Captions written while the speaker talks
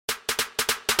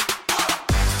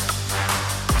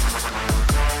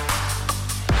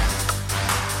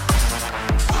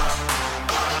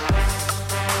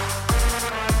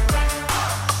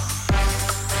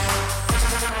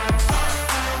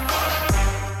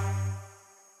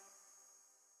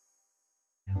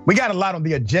We got a lot on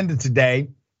the agenda today.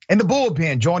 In the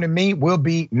bullpen, joining me will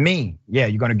be me. Yeah,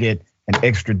 you're gonna get an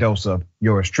extra dose of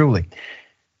yours truly.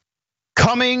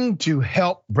 Coming to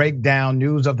help break down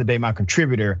news of the day, my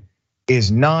contributor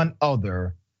is none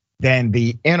other than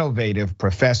the innovative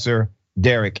Professor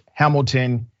Derek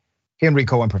Hamilton, Henry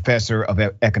Cohen Professor of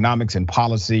Economics and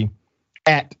Policy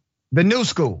at the New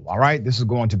School. All right, this is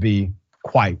going to be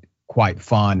quite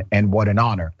fun, and what an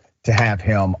honor to have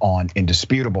him on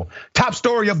Indisputable. Top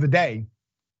story of the day.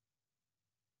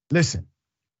 Listen,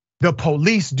 the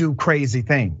police do crazy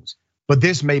things, but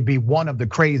this may be one of the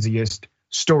craziest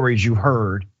stories you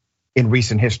heard in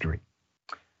recent history.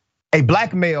 A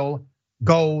black male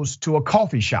goes to a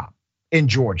coffee shop in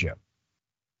Georgia.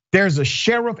 There's a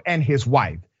sheriff and his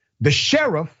wife. The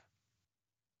sheriff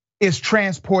is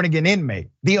transporting an inmate.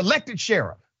 The elected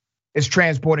sheriff is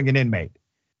transporting an inmate.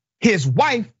 His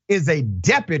wife is a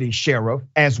deputy sheriff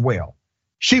as well.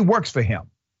 She works for him.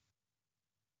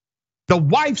 The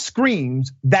wife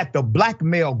screams that the black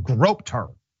male groped her.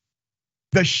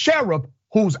 The sheriff,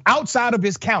 who's outside of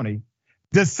his county,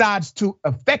 decides to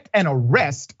effect an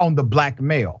arrest on the black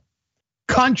male,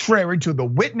 contrary to the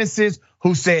witnesses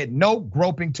who said no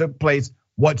groping took place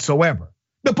whatsoever.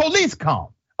 The police come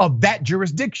of that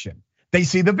jurisdiction. They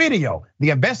see the video. The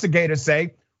investigators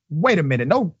say, wait a minute,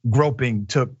 no groping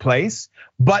took place.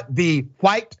 But the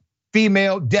white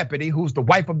female deputy, who's the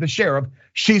wife of the sheriff,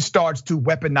 she starts to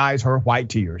weaponize her white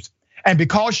tears. And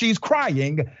because she's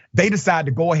crying, they decide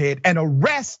to go ahead and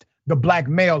arrest the black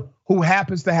male, who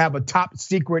happens to have a top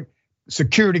secret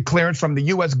security clearance from the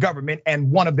US government and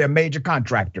one of their major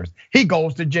contractors. He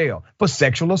goes to jail for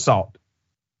sexual assault.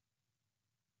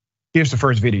 Here's the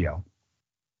first video.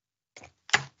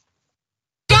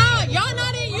 Y'all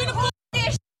not in uniform.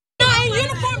 Not in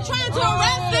uniform trying to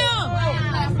arrest them.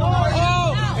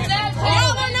 Y'all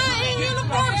are not in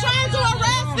uniform trying to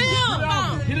arrest them.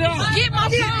 Get my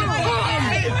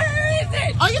phone. Where is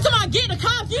it? Oh, you talking about get the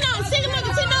cops? You not seeing them like a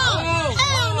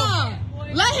Hell no.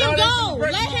 Let him go.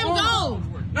 Let him go.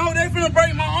 No, they finna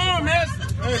break my arm, man.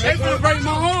 They finna break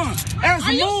my arm.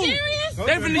 Are you serious?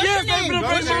 They finna break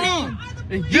my arm.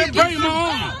 They break my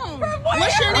arm.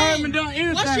 What's your name? I haven't done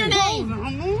anything. What's your name?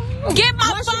 Get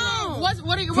my phone.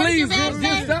 What are your Please,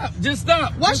 badge say? just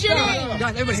stop. What's your name?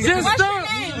 Just stop.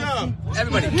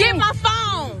 Everybody. Get my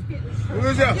phone.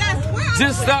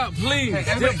 Just stop, please.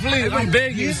 Just please. I'm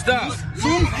begging you, stop. It's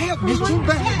too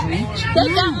bad, man. They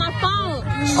got my phone.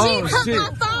 Oh, She took shit.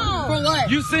 my phone. For what?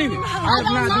 You seen it. I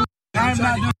don't know.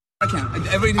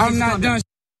 I'm not done,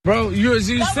 bro. You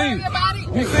seen it. You seen it. Oh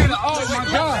my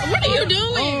God. What are you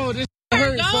doing? Oh, this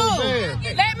hurts so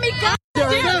bad. Let me go. Bro,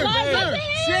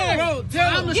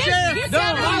 tell him. Get him.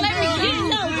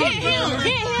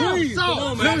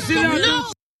 No, she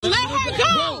not. Let her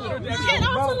go. Get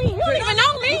off of me. You don't even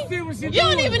know me. You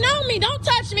don't even know me. Don't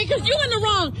touch me because you in the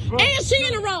wrong and she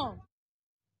in the wrong.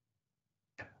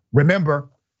 Remember,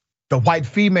 the white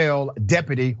female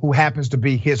deputy, who happens to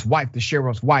be his wife, the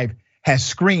sheriff's wife, has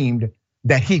screamed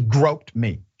that he groped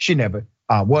me. She never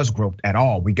was groped at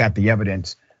all. We got the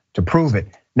evidence to prove it.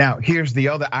 Now, here's the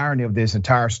other irony of this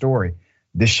entire story.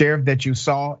 The sheriff that you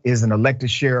saw is an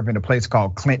elected sheriff in a place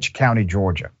called Clinch County,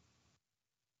 Georgia.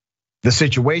 The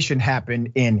situation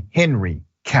happened in Henry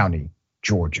County,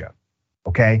 Georgia,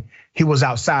 okay? He was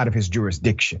outside of his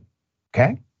jurisdiction,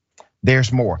 okay?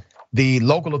 There's more. The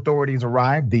local authorities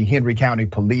arrived, the Henry County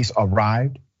police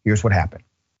arrived. Here's what happened.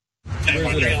 The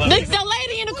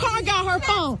lady in the car got her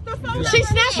phone. She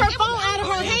snatched her phone out of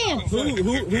her hand.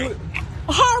 Who?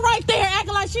 Her right there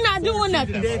acting like she not doing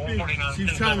nothing.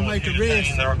 She's trying to make a rest.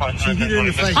 She hit her in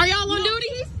the face. Are y'all on duty?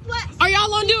 Are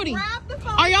y'all on duty?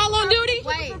 Are y'all on duty?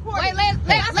 Wait,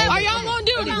 let Are y'all on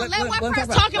duty? let one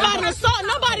person Talking about an assault.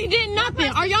 Nobody did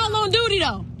nothing. Are y'all on duty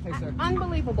though?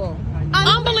 unbelievable.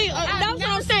 Unbelievable. That's what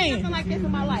I'm saying. Like this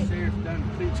in my life.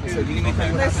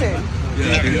 Listen.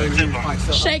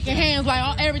 Shaking hands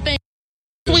like everything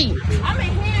sweet. I'm in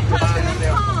handcuffs and I'm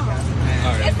calm.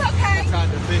 It's okay.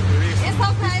 It's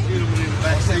okay.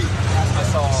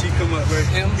 She come up with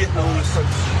him getting on the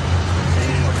surface.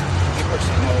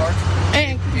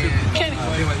 And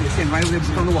It's in right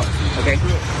from the water. Okay,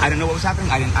 I don't know what was happening.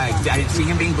 I didn't see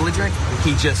him being belligerent.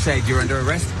 He just said you're under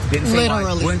arrest. Didn't say why.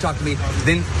 Literally. Wouldn't talk to me.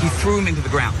 Then he threw him into the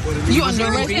ground. you under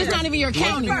arrest. It's not even your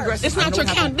county. It's not your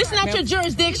county. This is not your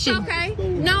jurisdiction. Okay.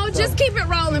 No, just keep it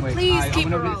rolling. Please keep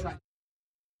it rolling.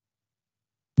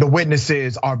 The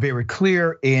witnesses are very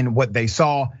clear in what they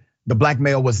saw. The black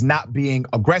male was not being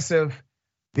aggressive.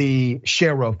 The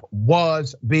sheriff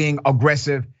was being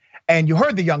aggressive. And you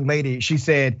heard the young lady, she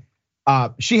said,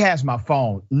 she has my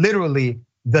phone. Literally,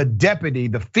 the deputy,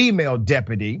 the female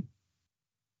deputy,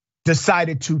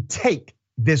 decided to take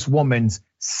this woman's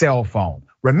cell phone.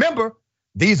 Remember,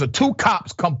 these are two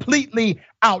cops completely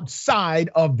outside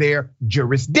of their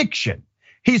jurisdiction.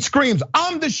 He screams,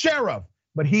 "I'm the sheriff,"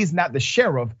 but he's not the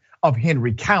sheriff of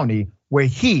Henry County, where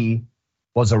he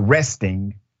was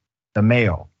arresting the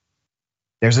male.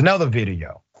 There's another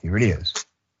video. Here it is.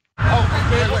 That's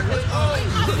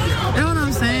what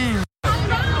I'm saying.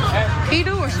 He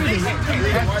do or she do?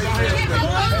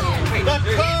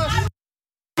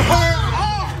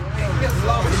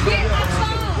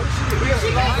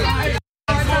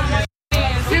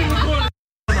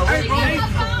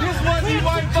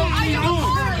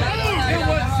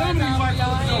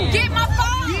 Get my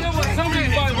phone!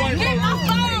 Get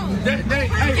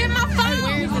my phone!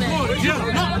 Get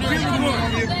my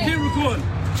phone!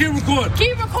 Keep recording.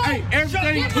 Keep recording. Hey,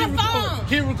 everything. Get my phone.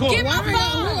 Keep recording. Get my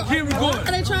phone. Keep recording. Why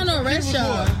are they trying to arrest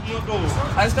y'all? Keep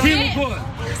recording.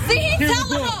 See, he's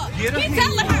telling her. He's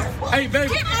telling her. Hey,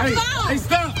 baby. Get my phone. Hey,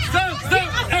 stop. Get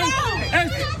my phone. Hey,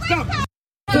 stop.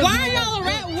 Why are y'all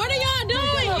arrest? What are y'all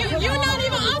doing? You're not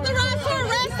even authorized to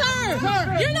arrest her.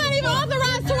 You're not even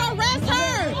authorized to arrest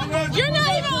her. You're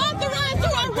not even authorized to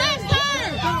arrest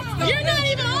her. You're not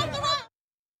even authorized.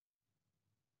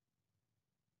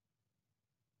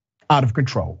 Out of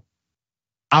control.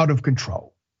 Out of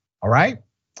control. All right.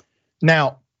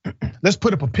 Now, let's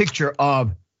put up a picture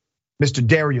of Mr.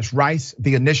 Darius Rice,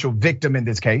 the initial victim in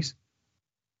this case.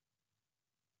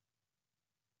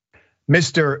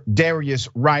 Mr. Darius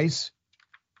Rice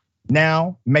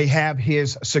now may have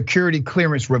his security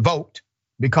clearance revoked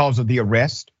because of the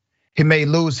arrest. He may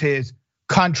lose his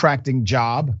contracting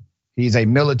job. He's a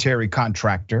military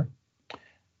contractor.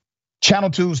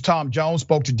 Channel 2's Tom Jones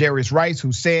spoke to Darius Rice,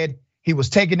 who said he was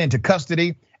taken into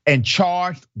custody and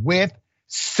charged with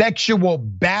sexual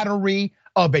battery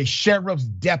of a sheriff's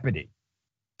deputy.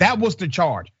 That was the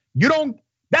charge.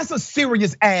 That's a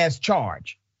serious ass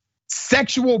charge.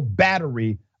 Sexual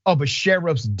battery of a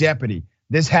sheriff's deputy.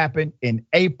 This happened in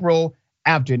April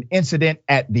after an incident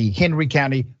at the Henry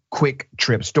County Quick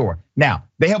Trip store. Now,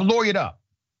 they have lawyered up.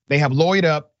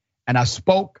 And I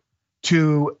spoke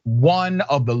to one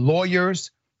of the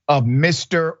lawyers of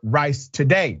Mr. Rice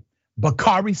today.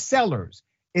 Bakari Sellers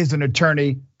is an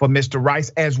attorney for Mr.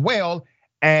 Rice, as well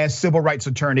as civil rights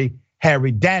attorney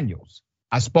Harry Daniels.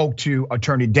 I spoke to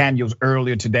Attorney Daniels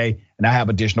earlier today, and I have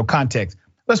additional context.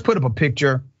 Let's put up a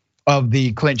picture of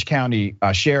the Clinch County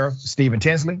Sheriff, Stephen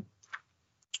Tinsley.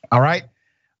 All right.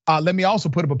 Let me also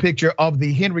put up a picture of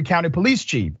the Henry County Police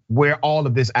Chief, where all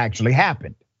of this actually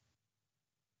happened.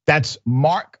 That's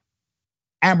Mark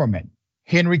Ammerman,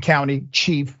 Henry County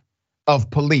Chief of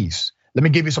Police. Let me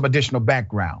give you some additional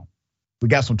background. We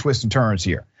got some twists and turns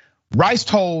here. Rice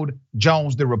told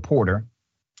Jones, the reporter,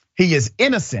 he is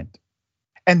innocent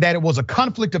and that it was a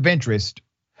conflict of interest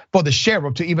for the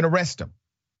sheriff to even arrest him,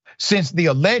 since the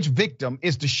alleged victim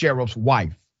is the sheriff's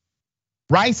wife.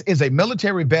 Rice is a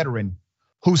military veteran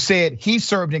who said he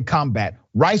served in combat.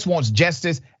 Rice wants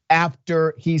justice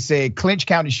after he said Clinch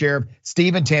County Sheriff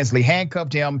Stephen Tinsley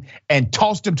handcuffed him and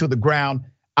tossed him to the ground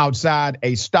outside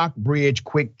a Stockbridge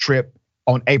Quick Trip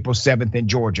on April 7th in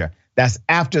Georgia. That's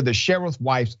after the sheriff's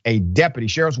wife, a deputy,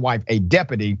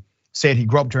 said he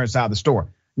groped her inside the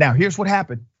store. Now, here's what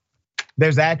happened.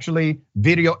 There's actually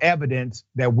video evidence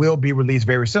that will be released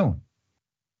very soon.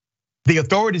 The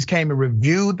authorities came and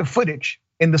reviewed the footage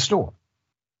in the store.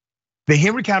 The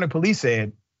Henry County Police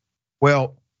said,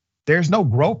 well, there's no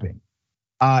groping.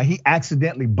 He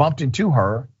accidentally bumped into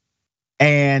her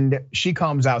and she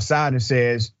comes outside and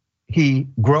says, he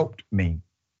groped me.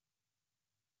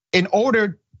 In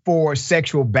order for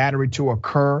sexual battery to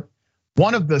occur,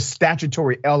 one of the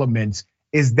statutory elements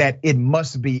is that it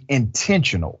must be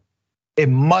intentional. It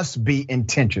must be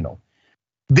intentional.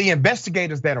 The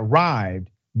investigators that arrived,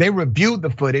 they reviewed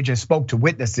the footage and spoke to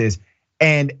witnesses,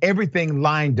 and everything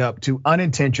lined up to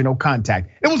unintentional contact.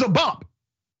 It was a bump.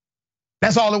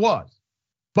 That's all it was.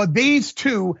 But these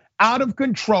two out of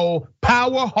control,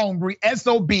 power hungry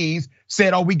SOBs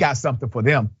said, oh, we got something for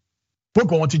them. We're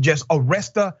going to just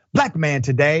arrest a black man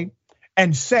today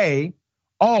and say,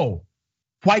 oh,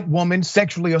 white woman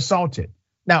sexually assaulted.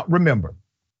 Now, remember,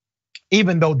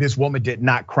 even though this woman did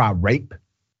not cry rape,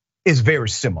 it's very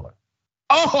similar.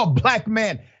 Oh, a black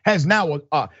man has now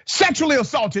sexually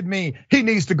assaulted me. He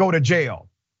needs to go to jail.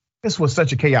 This was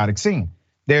such a chaotic scene.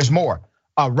 There's more.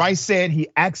 Rice said he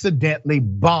accidentally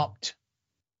bumped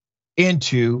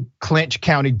into Clinch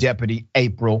County Deputy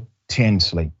April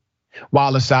Tinsley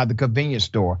while inside the convenience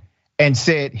store, and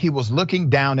said he was looking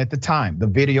down at the time. The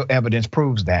video evidence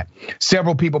proves that.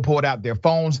 Several people pulled out their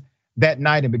phones that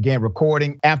night and began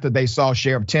recording after they saw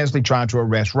Sheriff Tinsley trying to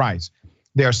arrest Rice.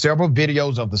 There are several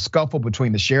videos of the scuffle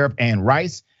between the sheriff and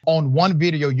Rice. On one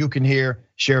video, you can hear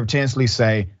Sheriff Tinsley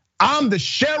say, "I'm the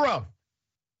sheriff,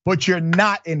 but you're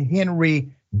not in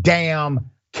Henry Dam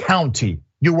County.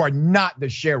 You are not the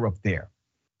sheriff there."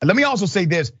 And let me also say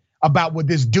this about what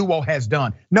this duo has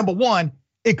done. Number one,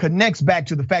 it connects back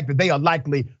to the fact that they are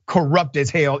likely corrupt as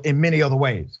hell in many other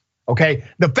ways, okay?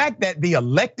 The fact that the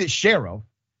elected sheriff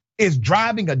is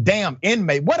driving a damn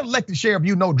inmate. What elected sheriff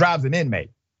you know drives an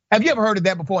inmate? Have you ever heard of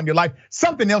that before in your life?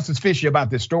 Something else is fishy about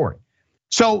this story.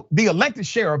 So the elected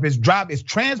sheriff is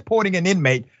transporting an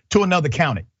inmate to another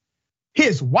county.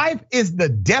 His wife is the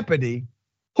deputy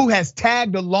who has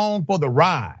tagged along for the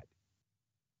ride.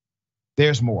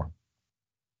 There's more.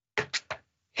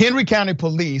 Henry County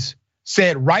Police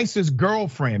said Rice's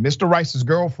girlfriend, Mr. Rice's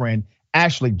girlfriend,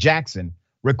 Ashley Jackson,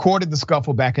 recorded the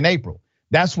scuffle back in April.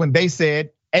 That's when they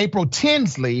said April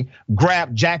Tinsley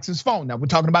grabbed Jackson's phone. Now we're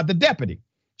talking about the deputy.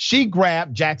 She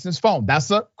grabbed Jackson's phone.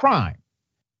 That's a crime.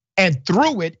 And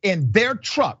threw it in their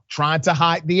truck, trying to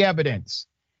hide the evidence.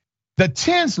 The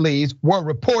Tinsleys were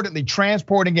reportedly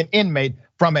transporting an inmate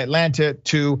from Atlanta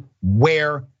to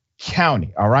Ware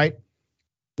County, all right?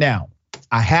 Now,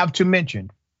 I have to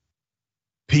mention,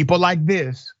 people like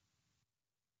this,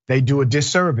 they do a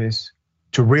disservice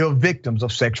to real victims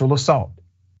of sexual assault.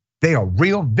 They are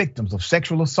real victims of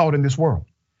sexual assault in this world.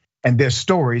 And their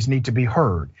stories need to be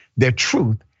heard. Their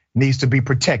truth needs to be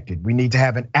protected. We need to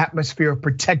have an atmosphere of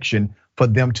protection for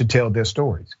them to tell their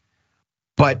stories.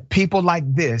 But people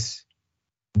like this,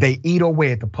 they eat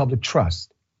away at the public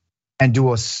trust and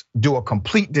do a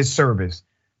complete disservice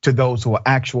to those who are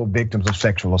actual victims of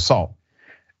sexual assault.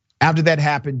 After that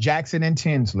happened, Jackson and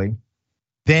Tinsley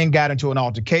then got into an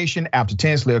altercation after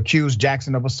Tinsley accused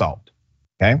Jackson of assault,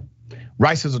 okay?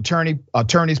 Rice's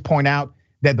attorneys point out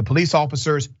that the police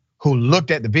officers who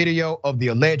looked at the video of the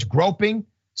alleged groping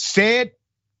said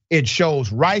it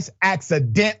shows Rice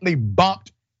accidentally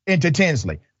bumped into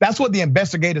Tinsley. That's what the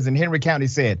investigators in Henry County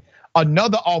said.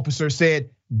 Another officer said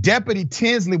Deputy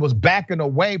Tinsley was backing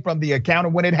away from the encounter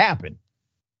when it happened,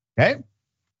 okay?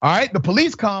 All right, the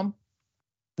police come.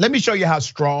 Let me show you how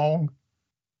strong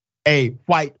a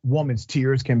white woman's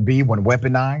tears can be when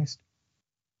weaponized,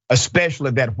 especially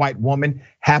if that white woman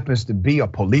happens to be a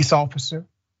police officer.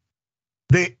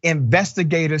 The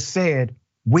investigators said,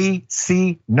 "We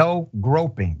see no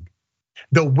groping."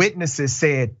 The witnesses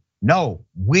said, "No,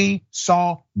 we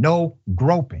saw no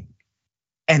groping."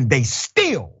 And they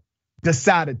still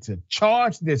decided to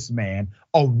charge this man,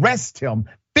 arrest him,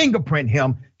 fingerprint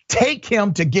him, take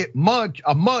him to get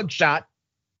a mug shot.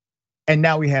 And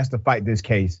now he has to fight this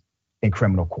case in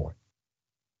criminal court.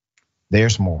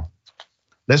 There's more.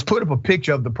 Let's put up a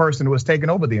picture of the person who has taken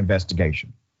over the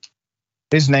investigation.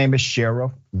 His name is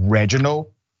Sheriff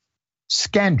Reginald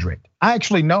Scandrett. I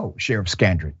actually know Sheriff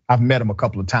Scandrett. I've met him a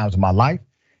couple of times in my life.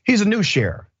 He's a new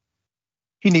sheriff.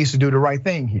 He needs to do the right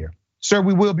thing here. Sir,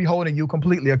 we will be holding you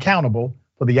completely accountable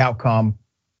for the outcome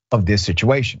of this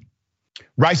situation.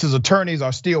 Rice's attorneys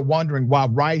are still wondering why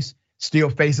Rice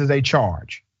still faces a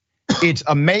charge. It's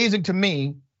amazing to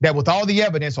me that with all the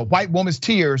evidence, a white woman's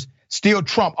tears still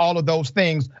trump all of those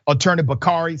things, Attorney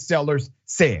Bakari Sellers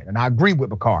said, and I agree with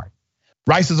Bakari.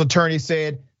 Rice's attorney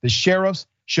said the sheriffs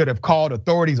should have called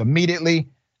authorities immediately.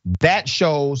 That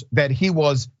shows that he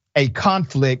was a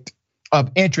conflict of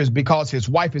interest because his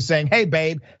wife is saying, "Hey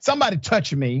babe, somebody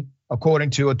touch me,"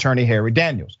 according to Attorney Harry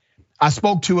Daniels. I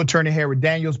spoke to Attorney Harry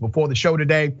Daniels before the show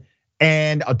today,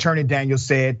 and Attorney Daniels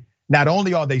said, not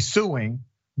only are they suing,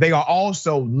 they are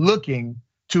also looking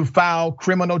to file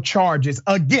criminal charges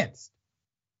against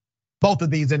both of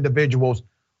these individuals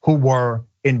who were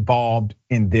involved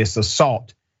in this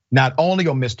assault. Not only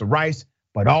on Mr. Rice,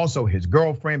 but also his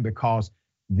girlfriend, because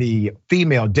the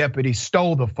female deputy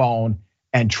stole the phone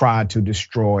and tried to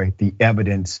destroy the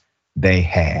evidence they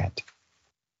had.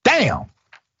 Damn,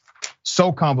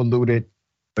 so convoluted,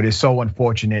 but it's so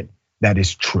unfortunate that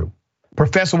it's true.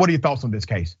 Professor, what are your thoughts on this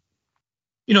case?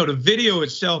 You know, the video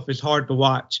itself is hard to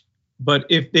watch, but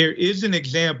if there is an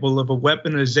example of a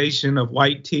weaponization of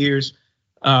white tears,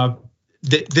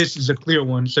 this is a clear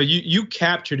one. So you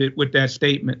captured it with that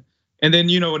statement. And then,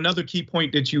 another key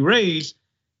point that you raised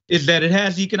is that it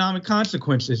has economic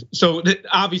consequences. So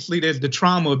obviously there's the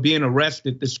trauma of being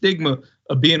arrested, the stigma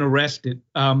of being arrested,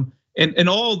 and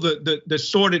all the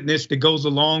sordidness that goes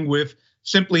along with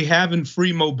simply having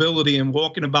free mobility and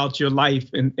walking about your life,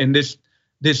 and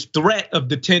this threat of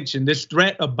detention, this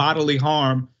threat of bodily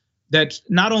harm that's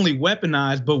not only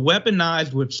weaponized, but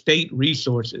weaponized with state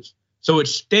resources. So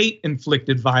it's state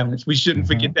inflicted violence. We shouldn't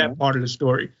forget that part of the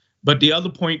story. But the other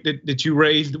point that you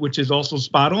raised, which is also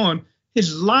spot on,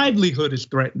 his livelihood is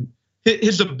threatened.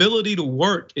 his ability to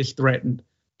work is threatened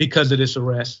because of this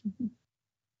arrest.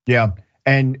 Yeah,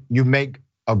 and you make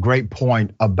a great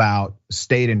point about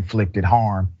state-inflicted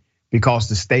harm because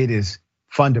the state is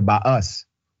funded by us.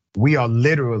 We are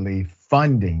literally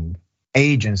funding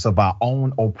agents of our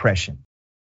own oppression.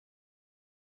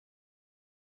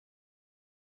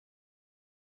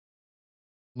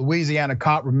 Louisiana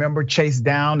cop, remember, chased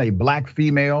down a black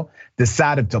female,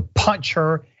 decided to punch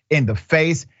her in the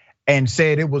face and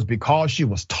said it was because she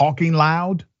was talking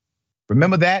loud.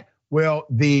 Remember that? Well,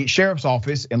 the sheriff's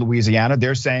office in Louisiana,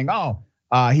 they're saying,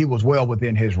 he was well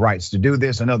within his rights to do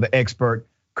this. Another expert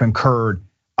concurred.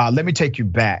 Let me take you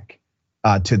back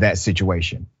to that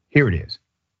situation. Here it is.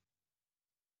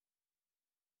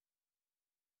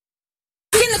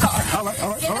 Get in the car. All right.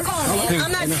 Get in the car, man.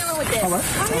 I'm not dealing with this. All right.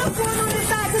 I'm not going on this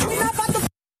side because we're not about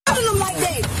to them like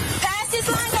that. Pass this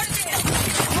line right there.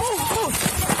 Move.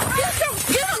 Get up.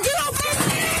 Get up. Get up. Get up.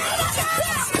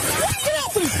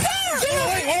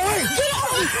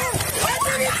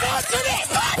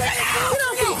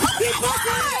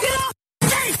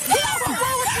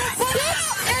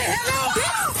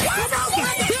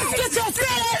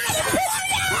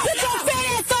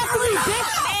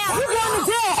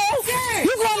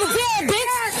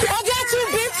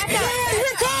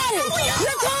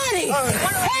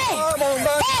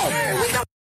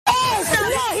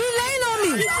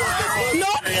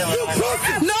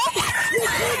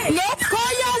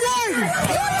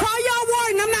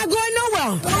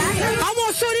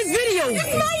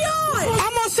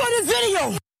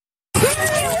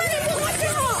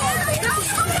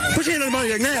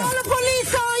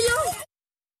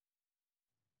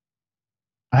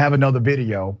 I have another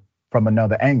video from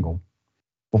another angle.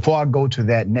 Before I go to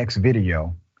that next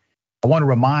video, I want to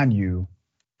remind you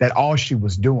that all she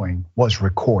was doing was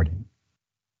recording.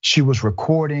 She was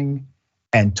recording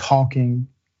and talking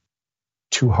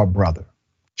to her brother.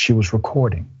 She was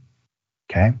recording,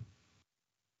 okay?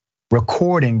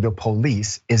 Recording the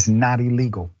police is not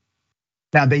illegal.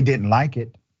 Now, they didn't like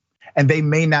it, and they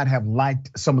may not have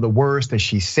liked some of the words that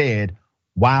she said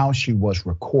while she was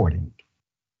recording,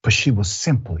 but she was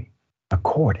simply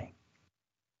recording.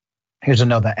 Here's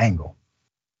another angle.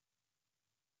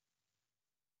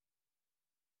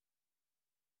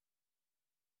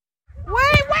 Wait,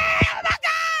 oh my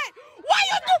God! What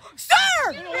you do? Sir!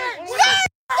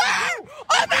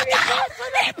 Oh my God!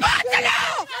 He busted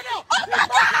out! Oh my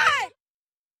God!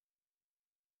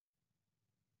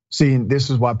 See, this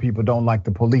is why people don't like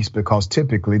the police, because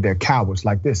typically they're cowards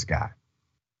like this guy.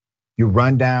 You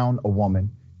run down a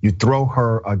woman, you throw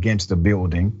her against a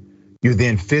building, you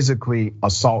then physically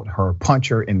assault her, punch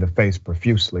her in the face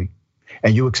profusely,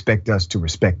 and you expect us to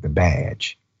respect the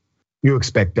badge. You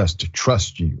expect us to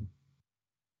trust you.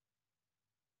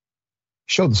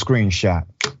 Show the screenshot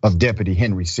of Deputy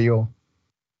Henry Seal.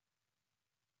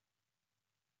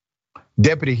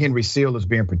 Deputy Henry Seal is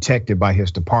being protected by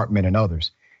his department and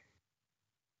others.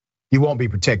 He won't be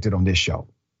protected on this show.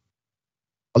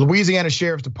 A Louisiana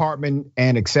Sheriff's Department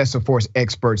and excessive force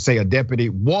experts say a deputy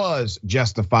was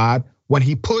justified when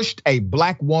he pushed a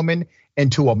black woman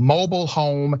into a mobile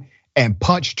home and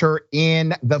punched her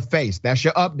in the face. That's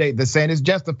your update. The saying is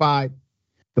justified.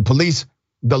 The police,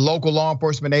 the local law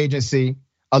enforcement agency,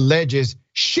 alleges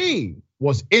she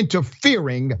was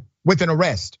interfering with an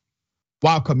arrest,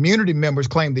 while community members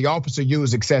claim the officer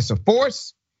used excessive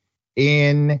force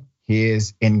in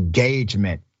his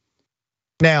engagement.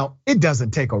 Now, it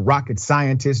doesn't take a rocket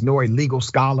scientist nor a legal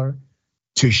scholar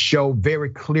to show very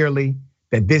clearly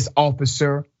that this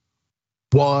officer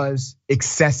was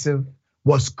excessive,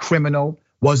 was criminal,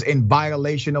 was in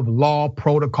violation of law,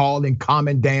 protocol, and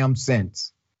common damn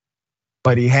sense.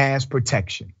 But he has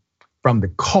protection from the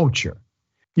culture.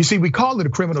 You see, we call it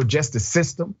a criminal justice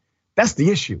system. That's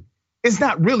the issue. It's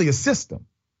not really a system,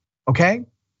 okay?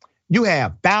 You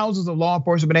have thousands of law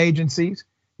enforcement agencies.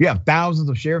 You have thousands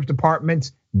of sheriff's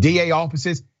departments, DA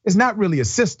offices. It's not really a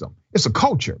system, it's a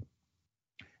culture.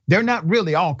 They're not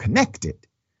really all connected.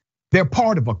 They're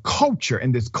part of a culture,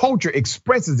 and this culture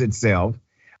expresses itself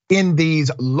in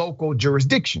these local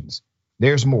jurisdictions.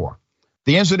 There's more.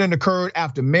 The incident occurred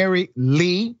after Mary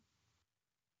Lee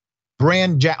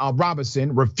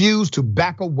Robinson refused to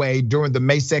back away during the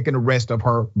May 2nd arrest of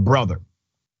her brother.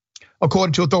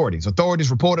 According to authorities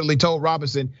reportedly told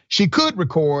Robinson she could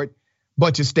record,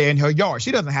 but to stay in her yard.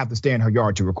 She doesn't have to stay in her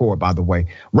yard to record, by the way.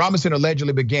 Robinson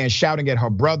allegedly began shouting at her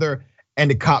brother, and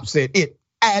the cop said it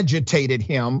agitated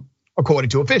him, according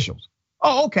to officials.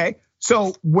 Oh, okay.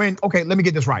 So let me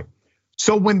get this right.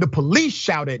 So when the police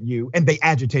shout at you and they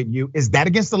agitate you, is that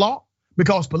against the law?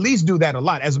 Because police do that a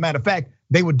lot. As a matter of fact,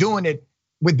 they were doing it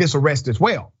with this arrest as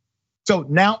well. So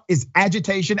now is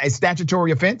agitation a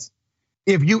statutory offense?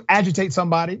 If you agitate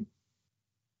somebody,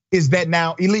 is that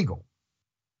now illegal?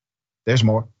 There's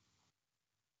more.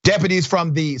 Deputies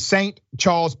from the St.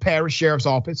 Charles Parish Sheriff's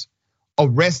Office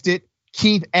arrested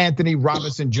Keith Anthony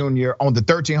Robinson Jr. on the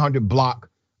 1300 block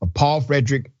of Paul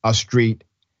Frederick Street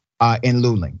in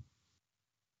Luling,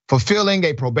 fulfilling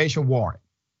a probation warrant.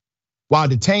 While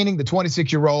detaining the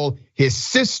 26-year-old, his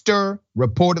sister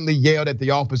reportedly yelled at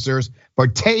the officers for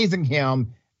tasing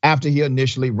him after he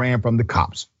initially ran from the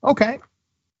cops. Okay,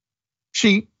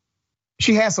 she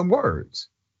had some words.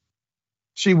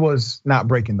 She was not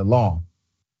breaking the law.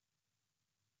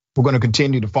 We're going to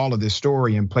continue to follow this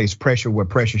story and place pressure where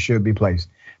pressure should be placed.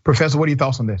 Professor, what are your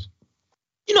thoughts on this?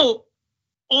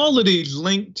 All of these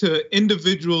link to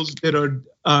individuals that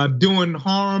are doing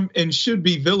harm and should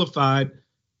be vilified.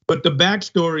 But the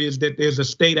backstory is that there's a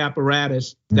state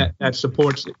apparatus that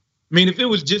supports it. I mean, if it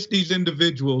was just these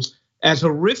individuals, as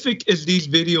horrific as these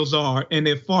videos are, and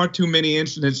there are far too many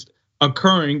incidents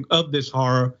occurring of this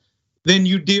horror, then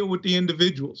you deal with the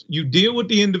individuals. You deal with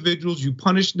the individuals, you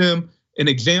punish them. An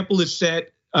example is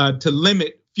set to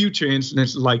limit future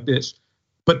incidents like this.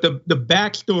 But the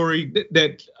backstory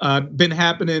that's been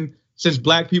happening since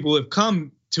Black people have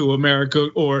come to America,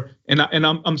 and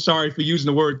I'm sorry for using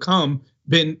the word "come,"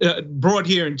 been brought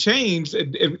here and changed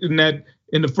in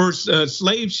the first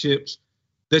slave ships,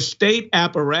 the state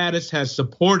apparatus has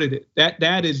supported it.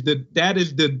 That is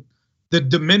the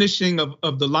diminishing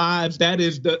of the lives. That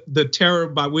is the terror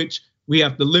by which we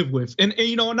have to live with. And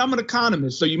I'm an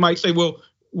economist, so you might say, well,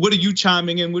 what are you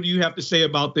chiming in? What do you have to say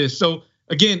about this? So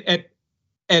again,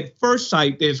 at first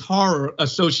sight, there's horror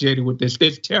associated with this.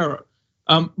 There's terror,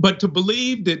 but to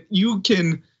believe that you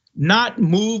can not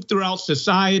move throughout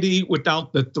society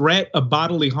without the threat of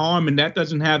bodily harm, and that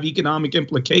doesn't have economic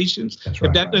implications,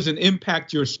 if that doesn't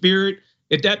impact your spirit,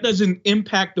 if that doesn't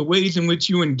impact the ways in which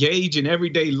you engage in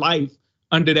everyday life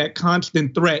under that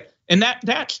constant threat, and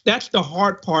that's the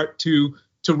hard part to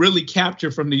really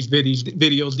capture from these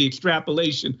videos, the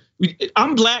extrapolation.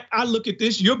 I'm Black, I look at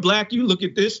this. You're Black, you look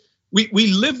at this.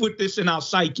 We live with this in our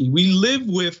psyche. We live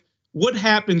with what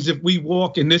happens if we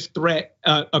walk and this threat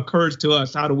occurs to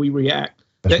us. How do we react?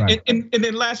 Right. And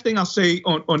then last thing I'll say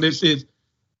on this is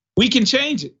we can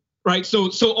change it, right? So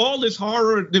all this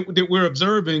horror that we're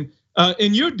observing,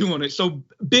 and you're doing it. So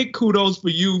big kudos for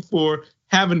you for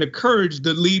having the courage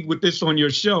to lead with this on your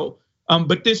show.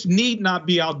 But this need not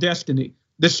be our destiny.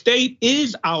 The state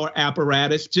is our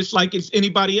apparatus, just like it's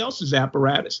anybody else's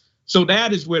apparatus. So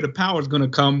that is where the power is going to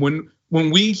come when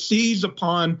we seize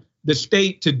upon the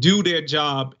state to do their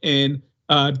job and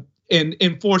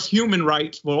enforce human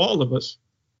rights for all of us.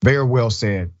 Very well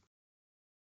said.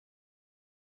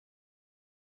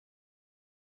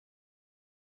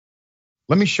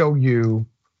 Let me show you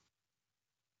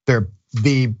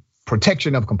the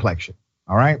protection of complexion,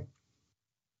 all right?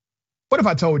 What if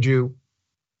I told you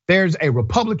there's a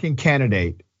Republican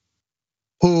candidate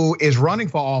who is running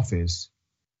for office,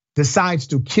 decides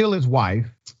to kill his wife,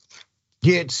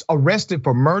 gets arrested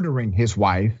for murdering his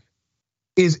wife,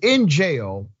 is in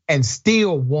jail, and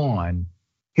still won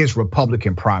his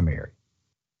Republican primary?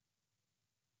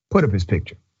 Put up his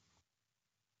picture.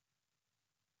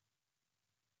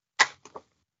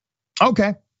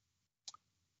 Okay.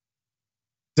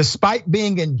 Despite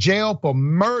being in jail for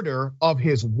murder of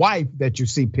his wife that you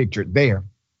see pictured there,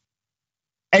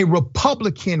 a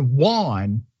Republican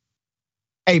won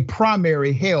a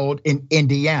primary held in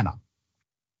Indiana.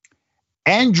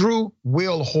 Andrew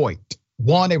Will Hoyt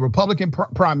won a Republican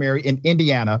primary in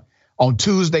Indiana on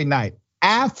Tuesday night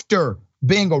after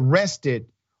being arrested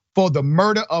for the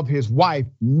murder of his wife,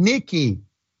 Nikki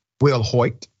Will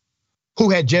Hoyt, who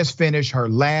had just finished her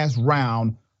last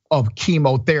round of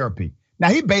chemotherapy. Now,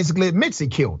 he basically admits he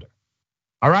killed her,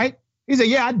 all right? He said,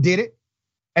 yeah, I did it.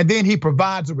 And then he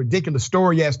provides a ridiculous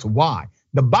story as to why.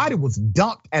 The body was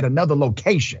dumped at another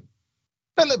location.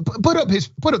 Put up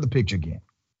the picture again.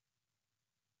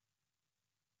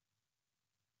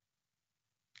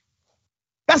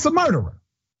 That's a murderer.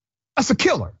 That's a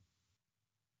killer.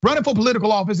 Running for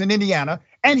political office in Indiana,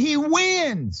 and he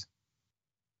wins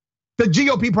the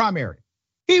GOP primary.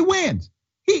 He wins.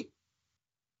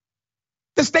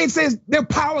 The state says they're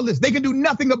powerless. They can do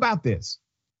nothing about this.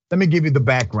 Let me give you the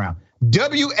background.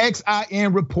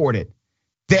 WXIN reported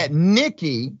that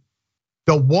Nikki,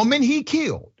 the woman he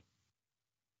killed,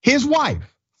 his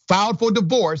wife, filed for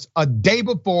divorce a day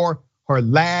before her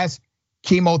last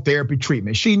chemotherapy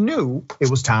treatment. She knew it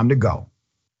was time to go.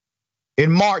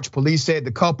 In March, police said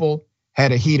the couple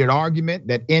had a heated argument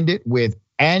that ended with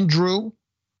Andrew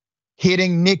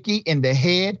hitting Nikki in the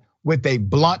head with a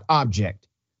blunt object.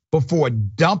 before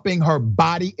dumping her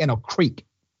body in a creek,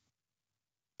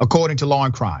 according to Law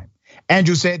and Crime.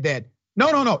 Andrew said that,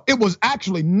 no, it was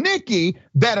actually Nikki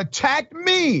that attacked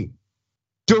me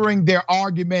during their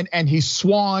argument, and he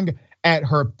swung at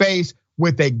her face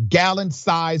with a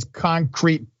gallon-sized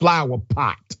concrete flower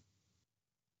pot.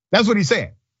 That's what he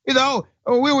said. We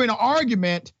were in an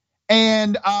argument,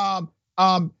 and I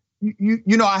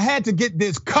had to get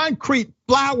this concrete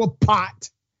flower pot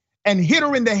and hit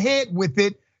her in the head with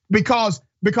it because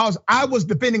I was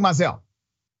defending myself.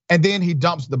 And then he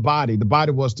dumps the body. The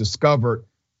body was discovered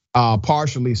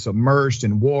partially submerged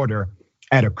in water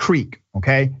at a creek,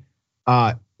 okay?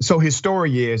 So his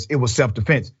story is it was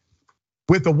self-defense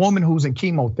with a woman who's in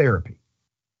chemotherapy,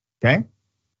 okay?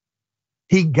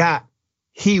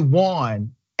 He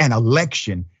won an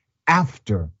election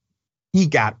after he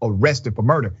got arrested for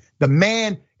murder. The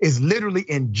man is literally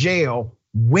in jail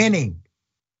winning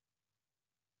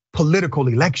political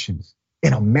elections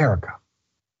in America.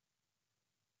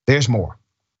 There's more.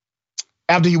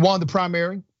 After he won the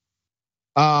primary,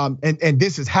 and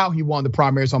this is how he won the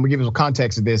primary, so I'm gonna give you some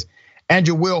context of this.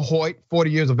 Andrew Will Hoyt,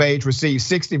 40 years of age, received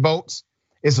 60 votes.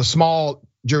 It's a small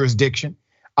jurisdiction,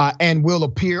 and will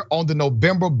appear on the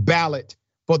November ballot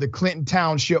for the Clinton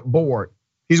Township Board.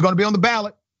 He's gonna be on the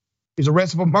ballot. He's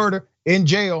arrested for murder, in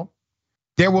jail.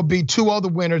 There will be 2 other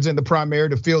winners in the primary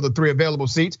to fill the 3 available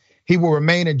seats. He will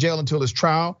remain in jail until his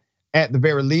trial. At the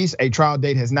very least, a trial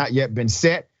date has not yet been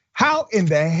set. How in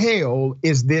the hell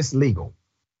is this legal?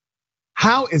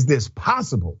 How is this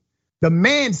possible? The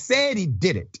man said he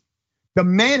did it. The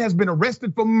man has been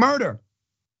arrested for murder.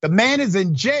 The man is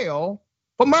in jail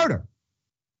for murder.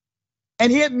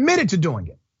 And he admitted to doing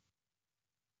it.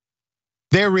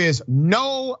 There is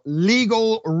no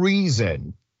legal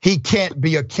reason he can't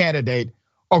be a candidate,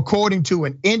 according to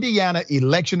an Indiana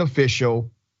election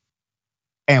official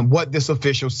and what this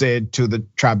official said to the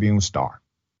Tribune Star.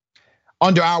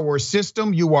 Under our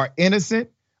system, you are innocent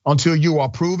until you are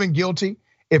proven guilty.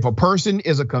 If a person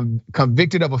is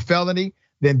convicted of a felony,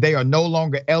 then they are no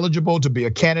longer eligible to be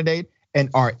a candidate and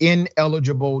are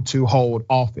ineligible to hold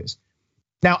office.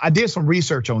 Now, I did some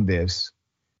research on this.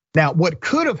 Now, what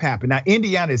could have happened, now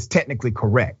Indiana is technically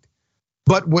correct,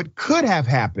 but what could have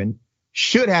happened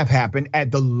should have happened at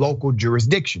the local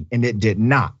jurisdiction, and it did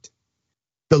not.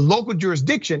 The local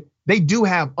jurisdiction, they do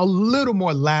have a little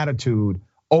more latitude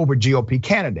over GOP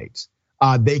candidates.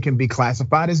 They can be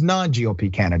classified as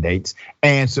non-GOP candidates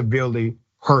and severely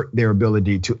hurt their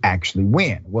ability to actually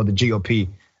win. Well, the GOP,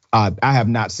 I have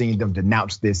not seen them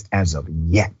denounce this as of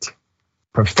yet.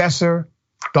 Professor,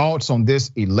 thoughts on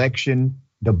this election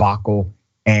debacle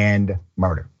and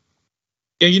murder?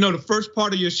 Yeah, the first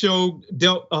part of your show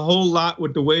dealt a whole lot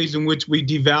with the ways in which we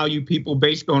devalue people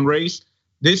based on race.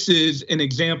 This is an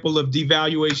example of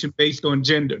devaluation based on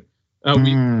gender.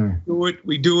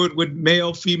 We do it with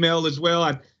male, female as well.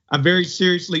 I very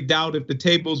seriously doubt if the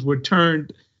tables were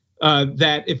turned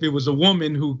that if it was a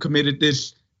woman who committed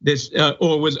this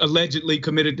or was allegedly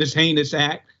committed this heinous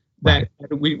act, that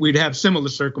we'd have similar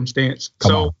circumstance.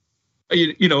 So,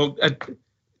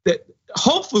 that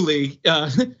hopefully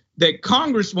that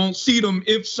Congress won't seat him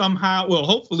if somehow, well,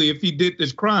 hopefully if he did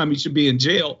this crime, he should be in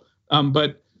jail.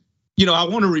 But I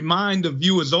want to remind the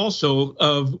viewers also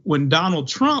of when Donald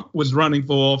Trump was running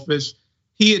for office,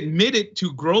 he admitted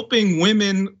to groping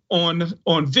women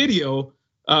on video,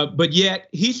 but yet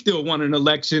he still won an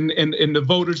election and the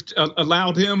voters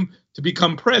allowed him to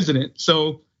become president.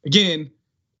 So again,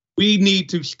 we need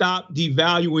to stop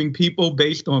devaluing people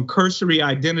based on cursory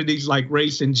identities like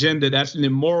race and gender. That's an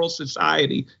immoral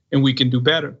society, and we can do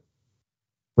better.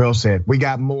 Well said. We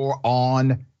got more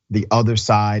on the other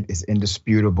side. Is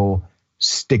indisputable.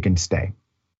 Stick and stay.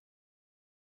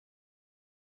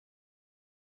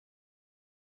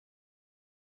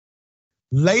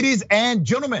 Ladies and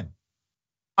gentlemen,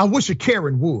 I wish a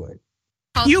Karen would.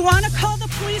 You want to call the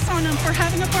police on them for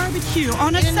having a barbecue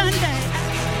on a Sunday.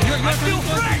 I feel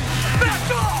free.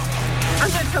 Back off! I'm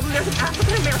going to tell them there's an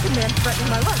African-American man threatening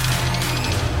my life.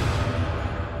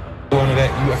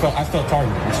 I felt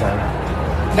targeted. I'm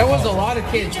sorry. There was a lot of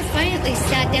kids. You defiantly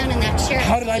sat down in that chair.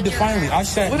 How did I defiantly? I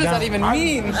sat down. What does that even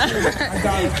mean? I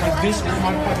got it like this. No.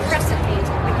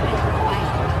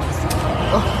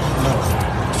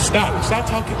 Stop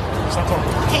talking. Stop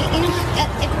talking. Okay, you know what?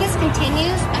 If this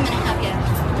continues, I'm gonna have you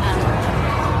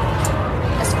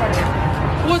escorted out.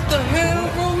 What the hell,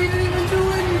 bro? We didn't even do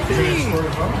anything. For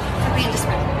being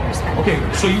disrespectful. Okay,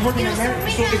 so you working in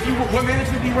management? So if you, what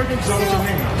management do you work in? So what's your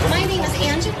name? My name is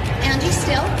Angie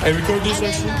Still. Hey, record this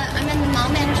section. I'm in the mall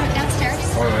management downstairs.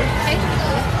 All right. Okay.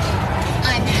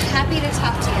 I'm happy to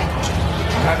talk to you.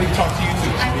 I'm happy to talk to you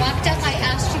too. I walked up, I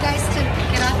asked you guys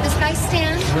guy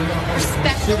stand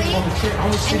respectfully, and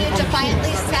you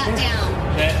defiantly sat down.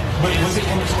 But was it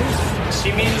exclusive?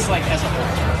 She means like as a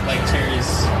whole, like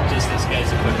Terry's just this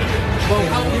guy's equipment. Well,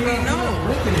 how would we know?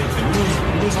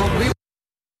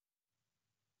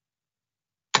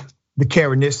 The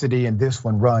Karenicity in this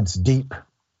one runs deep.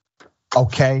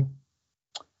 Okay.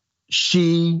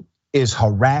 She is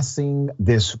harassing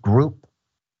this group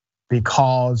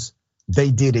because they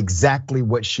did exactly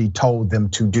what she told them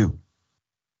to do.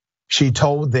 She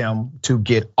told them to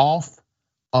get off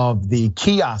of the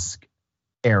kiosk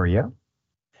area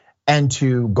and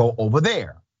to go over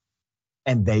there.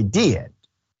 And they did.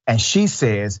 And she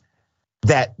says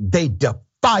that they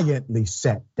defiantly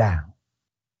sat down.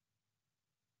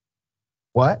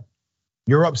 What?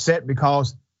 You're upset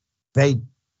because they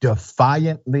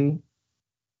defiantly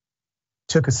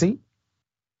took a seat?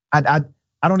 I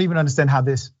don't even understand how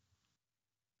this,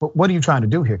 but what are you trying to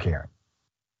do here, Karen?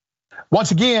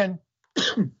 Once again,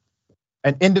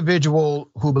 an individual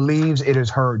who believes it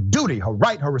is her duty, her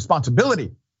right, her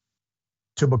responsibility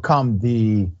to become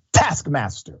the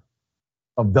taskmaster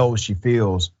of those she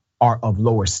feels are of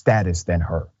lower status than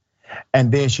her.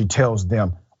 And then she tells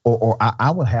them, or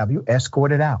I will have you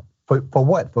escorted out. For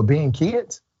what? For being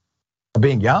kids? For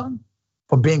being young?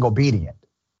 For being obedient?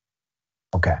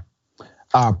 Okay.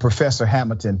 Professor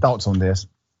Hamilton, thoughts on this?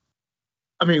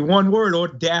 I mean, one word: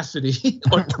 audacity.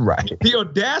 Right. The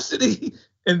audacity,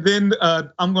 and then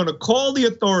I'm going to call the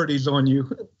authorities on you.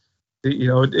 You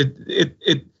know,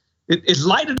 it's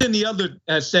lighter than the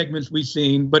other segments we've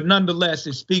seen, but nonetheless,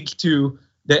 it speaks to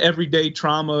the everyday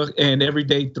trauma and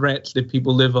everyday threats that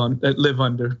people live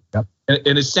under. Yep.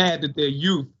 And it's sad that they're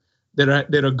youth that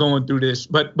are going through this.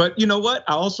 But you know what?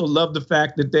 I also love the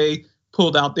fact that they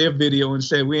pulled out their video and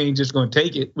said, we ain't just gonna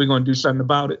take it, we're gonna do something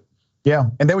about it.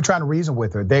 Yeah, and they were trying to reason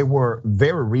with her. They were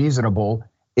very reasonable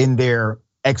in their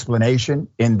explanation,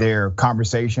 in their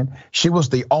conversation. She was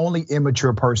the only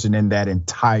immature person in that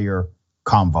entire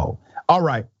convo. All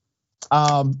right,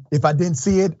 if I didn't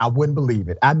see it, I wouldn't believe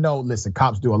it. I know, listen,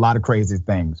 cops do a lot of crazy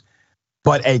things,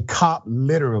 but a cop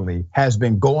literally has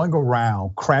been going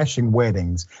around crashing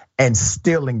weddings and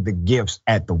stealing the gifts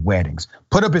at the weddings.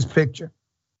 Put up his picture.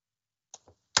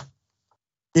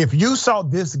 If you saw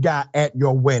this guy at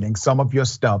your wedding, some of your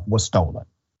stuff was stolen.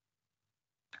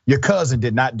 Your cousin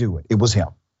did not do it, it was him.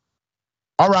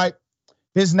 All right,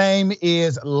 his name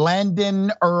is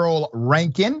Landon Earl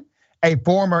Rankin, a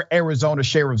former Arizona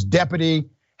sheriff's deputy,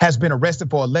 has been arrested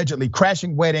for allegedly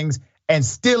crashing weddings and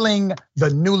stealing the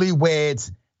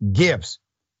newlyweds' gifts.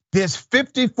 This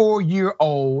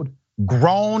 54-year-old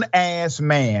grown ass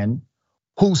man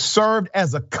who served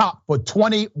as a cop for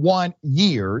 21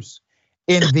 years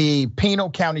in the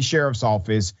Pinal County Sheriff's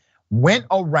Office went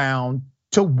around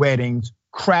to weddings,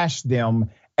 crashed them,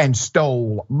 and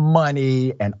stole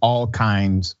money and all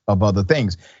kinds of other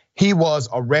things. He was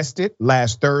arrested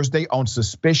last Thursday on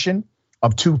suspicion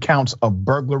of 2 counts of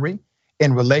burglary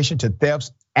in relation to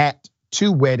thefts at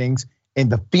 2 weddings in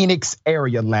the Phoenix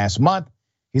area last month.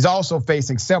 He's also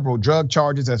facing several drug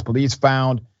charges as police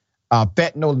found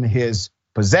fentanyl in his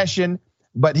possession.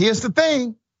 But here's the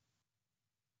thing.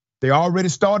 They're already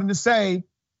starting to say,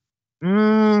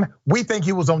 we think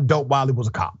he was on dope while he was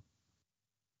a cop.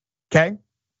 Okay?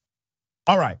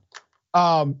 All right,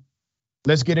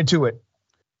 let's get into it.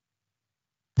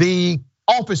 The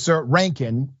officer,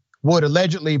 Rankin, would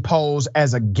allegedly pose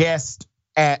as a guest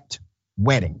at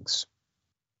weddings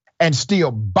and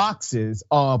steal boxes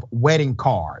of wedding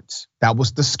cards. That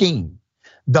was the scheme.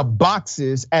 The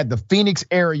boxes at the Phoenix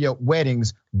area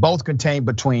weddings both contain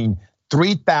between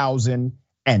 $3,000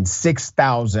 and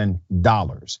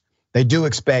 $6,000. They do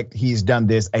expect he's done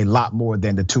this a lot more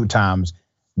than the 2 times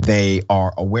they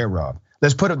are aware of.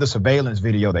 Let's put up the surveillance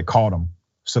video. They called him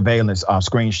surveillance,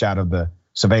 screenshot of the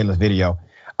surveillance video.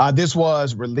 This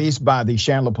was released by the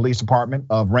Chandler Police Department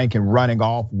of Rankin running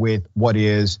off with what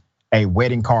is a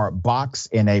wedding card box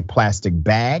in a plastic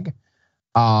bag.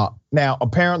 Now,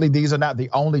 apparently these are not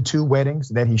the only 2 weddings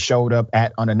that he showed up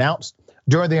at unannounced.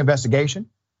 During the investigation,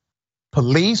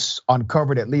 police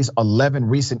uncovered at least 11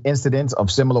 recent incidents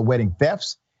of similar wedding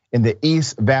thefts in the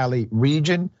East Valley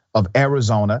region of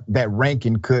Arizona that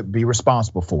Rankin could be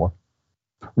responsible for.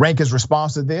 Rankin's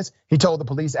response to this, he told the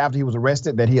police after he was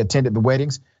arrested that he attended the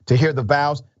weddings to hear the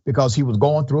vows because he was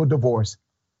going through a divorce.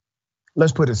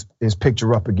 Let's put his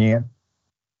picture up again.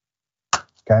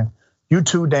 Okay, you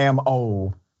too damn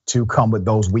old to come with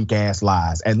those weak ass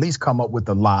lies. At least come up with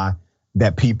a lie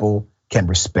that people can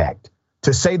respect.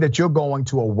 To say that you're going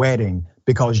to a wedding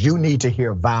because you need to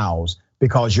hear vows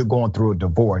because you're going through a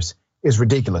divorce is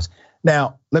ridiculous.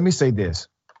 Now, let me say this,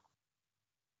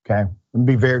 okay? Let me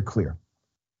be very clear.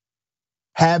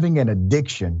 Having an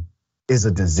addiction is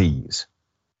a disease.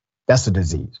 That's a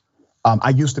disease. I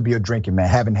used to be a drinking man,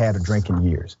 haven't had a drink in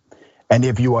years. And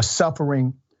if you are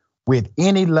suffering with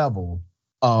any level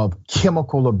of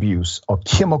chemical abuse or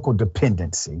chemical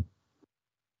dependency,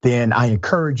 then I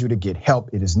encourage you to get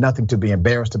help. It is nothing to be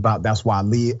embarrassed about. That's why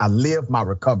I live my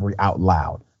recovery out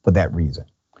loud for that reason.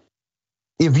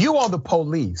 If you are the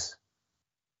police,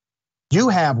 you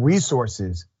have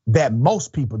resources that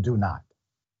most people do not.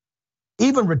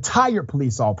 Even retired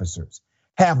police officers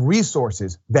have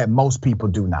resources that most people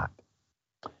do not.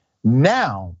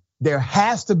 Now, there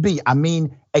has to be,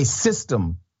 a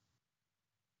system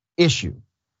issue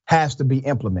has to be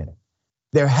implemented.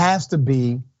 There has to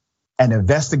be an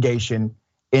investigation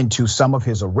into some of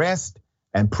his arrest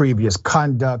and previous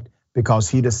conduct because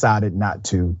he decided not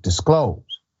to disclose.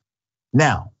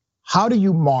 Now, how do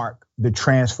you mark the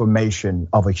transformation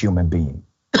of a human being?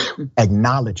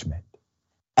 Acknowledgement.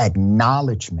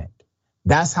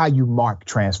 That's how you mark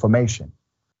transformation.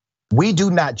 We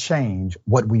do not change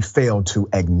what we fail to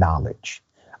acknowledge.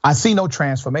 I see no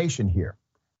transformation here.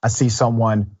 I see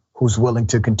someone who's willing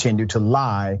to continue to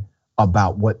lie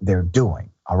about what they're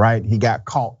doing, all right? He got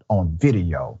caught on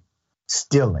video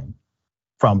stealing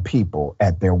from people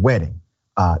at their wedding.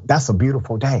 That's a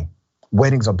beautiful day.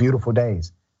 Weddings are beautiful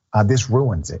days. This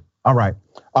ruins it. All right,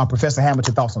 Professor Hammond,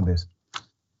 your thoughts on this?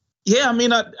 Yeah,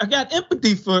 I got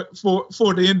empathy for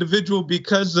the individual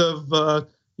because of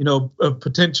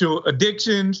potential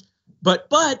addictions, but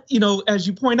as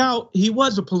you point out, he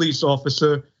was a police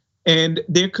officer, and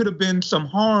there could have been some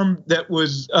harm that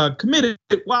was committed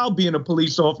while being a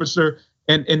police officer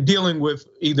and dealing with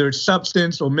either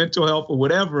substance or mental health or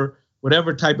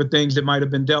whatever type of things that might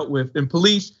have been dealt with. And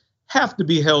police have to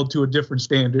be held to a different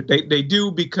standard. They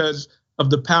do because of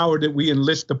the power that we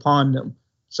enlist upon them.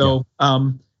 So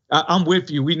I'm with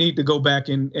you. We need to go back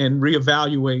and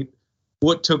reevaluate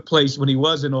what took place when he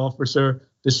was an officer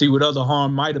to see what other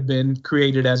harm might have been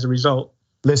created as a result.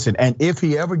 Listen, and if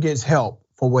he ever gets help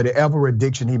for whatever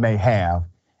addiction he may have,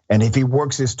 and if he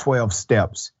works his 12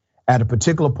 steps, at a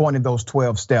particular point in those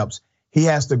 12 steps, he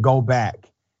has to go back.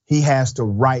 He has to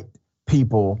right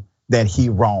people that he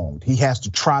wronged. He has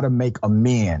to try to make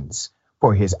amends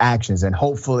for his actions. And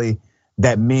hopefully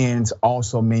that amends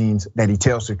also means that he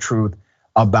tells the truth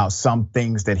about some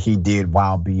things that he did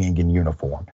while being in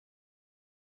uniform.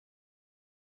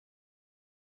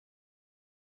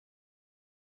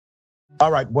 All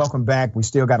right, welcome back. We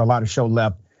still got a lot of show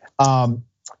left.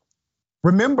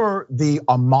 Remember the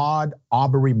Ahmaud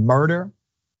Arbery murder?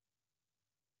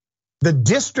 The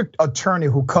district attorney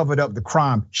who covered up the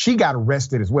crime, she got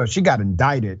arrested as well. She got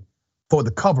indicted for the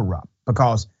cover up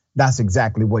because that's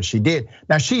exactly what she did.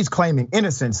 Now she's claiming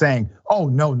innocence, saying, oh,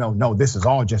 no, this is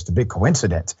all just a big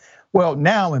coincidence. Well,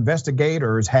 now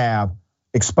investigators have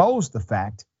exposed the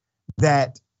fact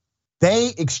that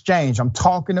they exchanged, I'm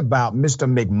talking about Mr.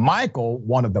 McMichael,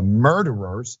 one of the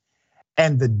murderers,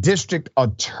 and the district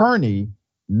attorney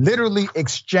literally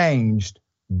exchanged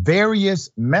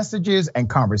various messages and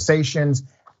conversations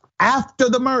after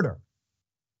the murder.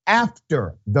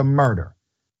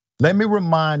 Let me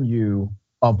remind you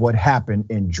of what happened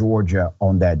in Georgia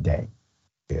on that day.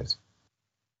 Yes.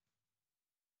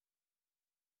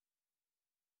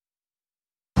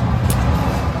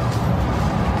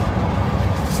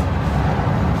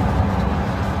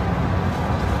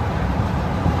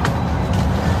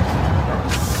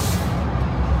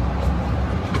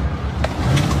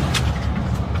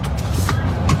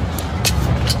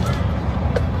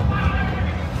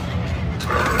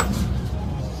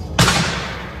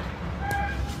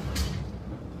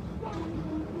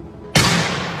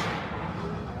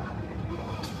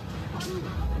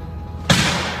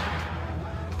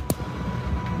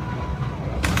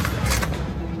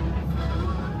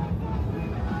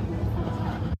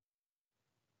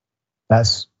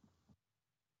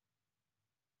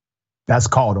 That's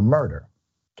called a murder,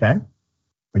 okay?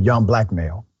 A young black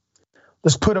male.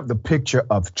 Let's put up the picture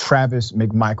of Travis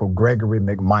McMichael, Gregory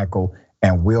McMichael,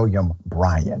 and William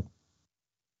Bryan.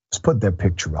 Let's put their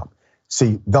picture up.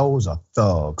 See, those are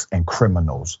thugs and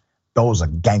criminals. Those are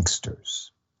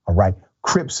gangsters, all right?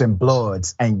 Crips and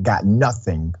Bloods ain't got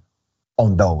nothing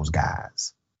on those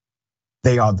guys.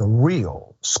 They are the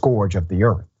real scourge of the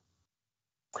earth.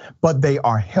 But they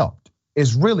are helped.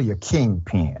 It's really a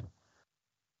kingpin.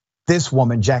 This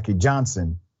woman, Jackie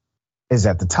Johnson, is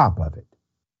at the top of it.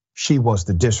 She was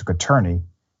the district attorney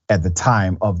at the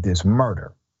time of this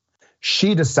murder.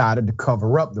 She decided to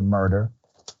cover up the murder,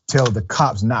 tell the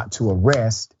cops not to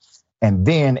arrest, and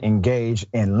then engage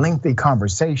in lengthy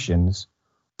conversations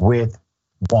with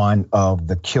one of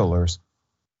the killers,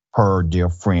 her dear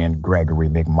friend Gregory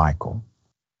McMichael.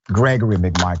 Gregory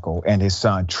McMichael and his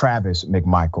son Travis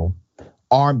McMichael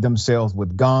armed themselves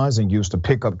with guns and used a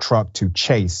pickup truck to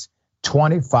chase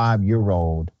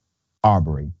 25-year-old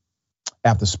Arbery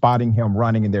after spotting him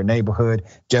running in their neighborhood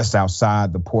just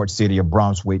outside the port city of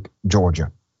Brunswick,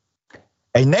 Georgia.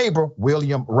 A neighbor,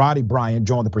 William Roddy Bryan,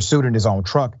 joined the pursuit in his own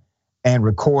truck and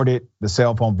recorded the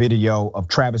cell phone video of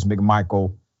Travis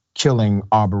McMichael killing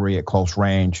Arbery at close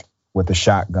range with a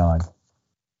shotgun.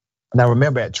 Now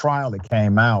remember, at trial it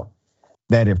came out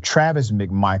that if Travis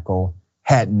McMichael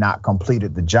had not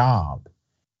completed the job,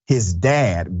 his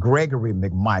dad, Gregory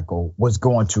McMichael, was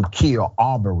going to kill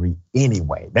Arbery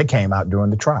anyway. That came out during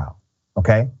the trial,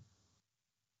 okay?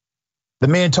 The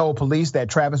men told police that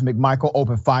Travis McMichael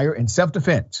opened fire in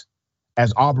self-defense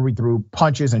as Arbery threw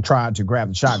punches and tried to grab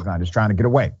the shotgun, just trying to get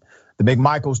away. The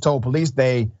McMichaels told police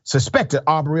they suspected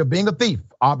Arbery of being a thief.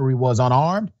 Arbery was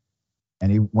unarmed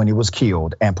when he was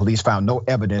killed, and police found no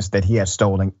evidence that he had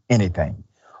stolen anything.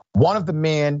 One of the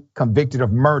men convicted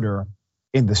of murder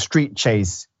in the street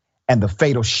chase and the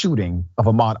fatal shooting of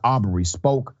Ahmaud Arbery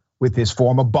spoke with his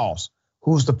former boss.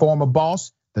 Who's the former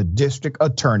boss? The district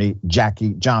attorney,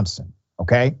 Jackie Johnson,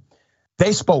 okay?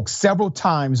 They spoke several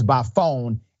times by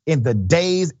phone in the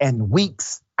days and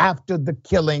weeks after the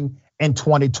killing in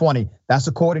 2020. That's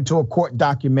according to a court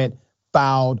document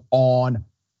filed on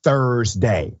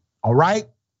Thursday, all right?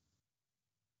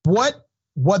 What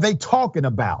were they talking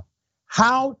about?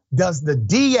 How does the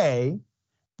DA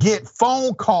get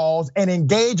phone calls and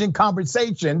engage in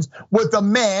conversations with a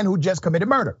man who just committed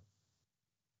murder?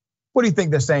 What do you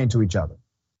think they're saying to each other?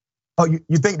 Oh,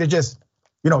 you think they're just,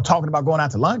 talking about going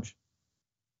out to lunch?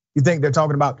 You think they're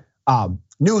talking about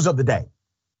news of the day?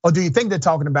 Or do you think they're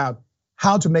talking about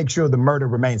how to make sure the murder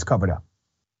remains covered up?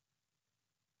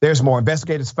 There's more.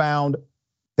 Investigators found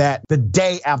that the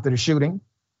day after the shooting,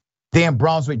 then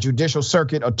Brunswick Judicial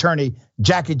Circuit Attorney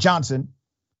Jackie Johnson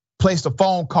placed a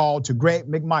phone call to Greg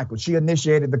McMichael. She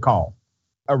initiated the call.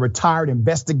 A retired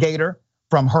investigator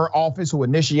from her office who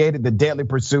initiated the deadly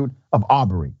pursuit of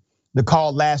Arbery. The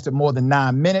call lasted more than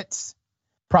 9 minutes.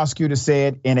 Prosecutors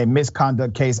said in a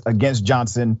misconduct case against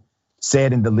Johnson,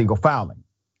 said in the legal filing.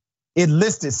 It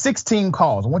listed 16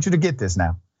 calls. I want you to get this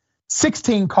now.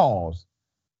 16 calls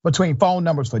between phone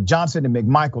numbers for Johnson and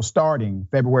McMichael starting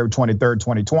February 23rd,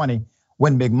 2020,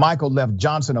 when McMichael left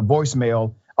Johnson a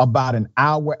voicemail about an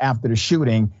hour after the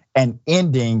shooting and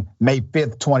ending May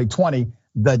 5th, 2020,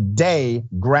 the day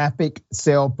graphic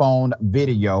cell phone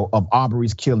video of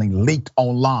Arbery's killing leaked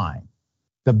online.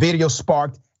 The video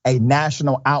sparked a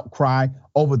national outcry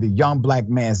over the young black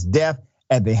man's death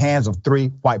at the hands of 3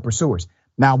 white pursuers.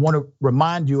 Now, I want to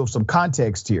remind you of some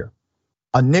context here.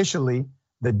 Initially,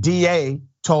 the DA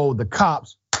told the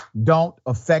cops, don't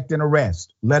effect an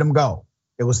arrest, let him go.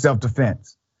 It was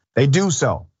self-defense. They do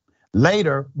so.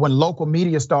 Later, when local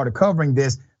media started covering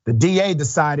this, the DA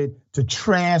decided to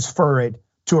transfer it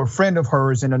to a friend of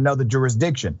hers in another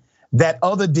jurisdiction. That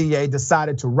other DA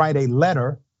decided to write a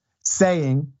letter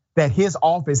saying that his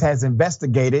office has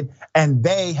investigated and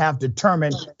they have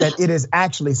determined that it is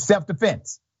actually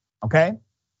self-defense, okay?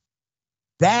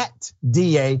 That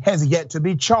DA has yet to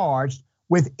be charged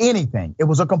with anything. It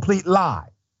was a complete lie.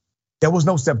 There was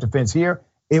no self-defense here,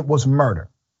 it was murder.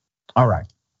 All right.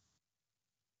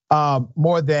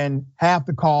 More than half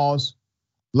the calls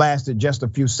lasted just a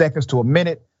few seconds to a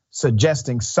minute,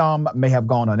 suggesting some may have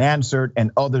gone unanswered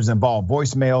and others involved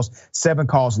voicemails. 7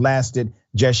 calls lasted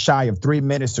just shy of 3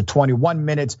 minutes to 21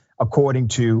 minutes, according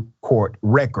to court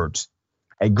records.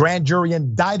 A grand jury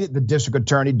indicted the district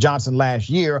attorney Johnson last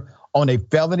year on a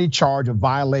felony charge of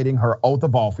violating her oath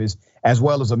of office, as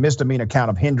well as a misdemeanor count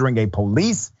of hindering a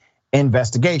police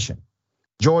investigation.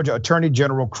 Georgia Attorney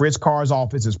General Chris Carr's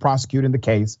office is prosecuting the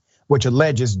case, which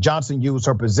alleges Johnson used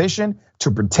her position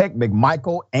to protect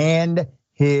McMichael and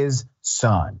his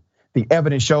son. The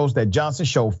evidence shows that Johnson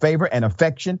showed favor and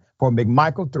affection for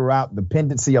McMichael throughout the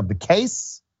pendency of the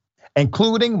case,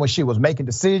 including when she was making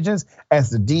decisions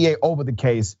as the DA over the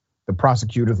case, the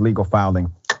prosecutor's legal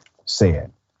filing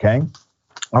said, okay?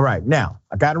 All right, now,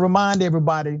 I gotta remind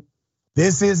everybody,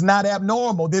 this is not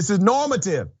abnormal, this is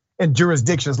normative in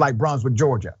jurisdictions like Brunswick,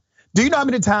 Georgia. Do you know how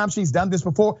many times she's done this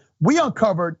before? We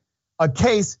uncovered a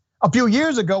case a few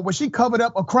years ago where she covered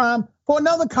up a crime for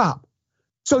another cop.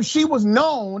 So she was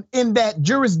known in that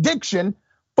jurisdiction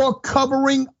for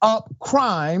covering up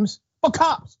crimes for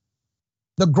cops.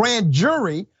 The grand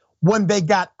jury, when they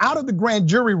got out of the grand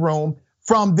jury room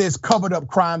from this covered up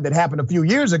crime that happened a few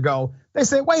years ago, they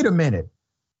said, wait a minute.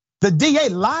 The DA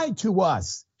lied to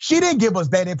us. She didn't give us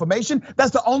that information.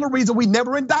 That's the only reason we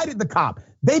never indicted the cop.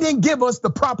 They didn't give us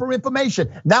the proper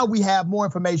information. Now we have more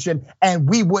information and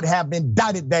we would have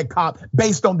indicted that cop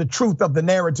based on the truth of the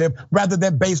narrative rather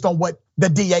than based on what the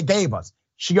DA gave us.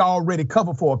 She already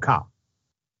covered for a cop.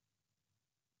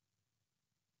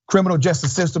 Criminal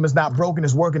justice system is not broken,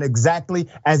 it's working exactly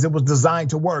as it was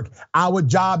designed to work. Our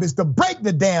job is to break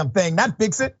the damn thing, not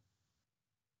fix it.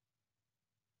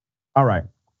 All right.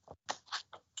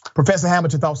 Professor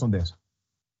Hamilton, thoughts on this?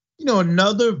 You know,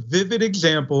 another vivid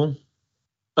example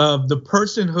of the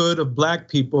personhood of Black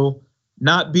people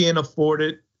not being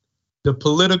afforded the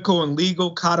political and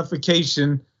legal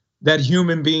codification that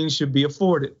human beings should be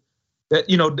afforded. That,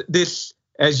 you know, this,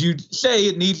 as you say,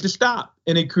 it needs to stop,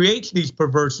 and it creates these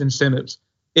perverse incentives.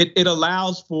 It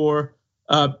allows for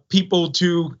people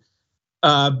to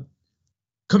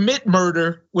commit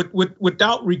murder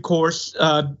without recourse.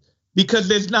 Because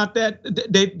there's not that,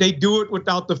 they do it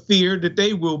without the fear that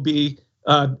they will be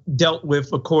dealt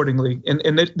with accordingly.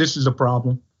 And this is a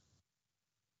problem.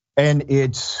 And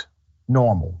it's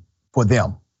normal for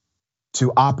them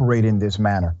to operate in this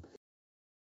manner.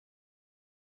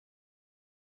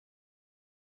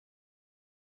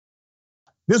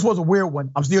 This was a weird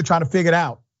one. I'm still trying to figure it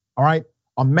out, all right?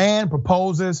 A man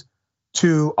proposes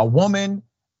to a woman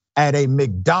at a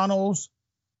McDonald's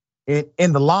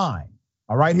in the line.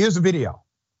 All right, here's the video.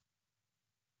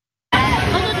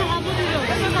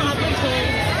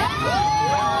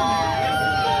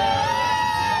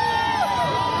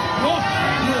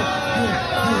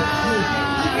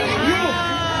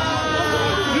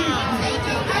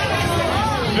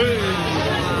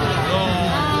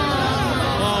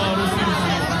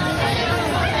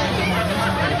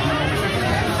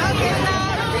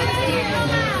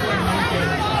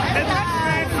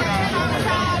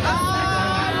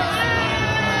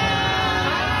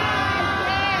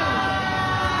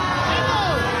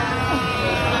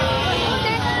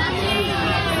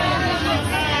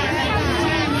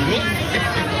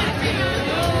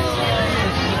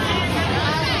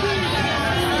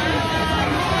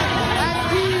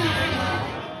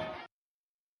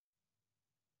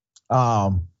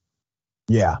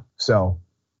 Yeah, so,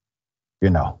 you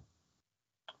know,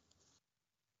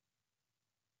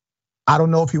 I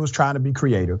don't know if he was trying to be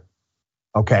creative,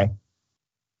 okay?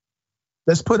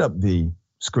 Let's put up the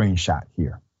screenshot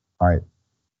here, all right?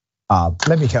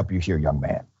 Let me help you here, young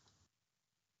man.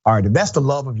 All right, if that's the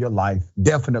love of your life,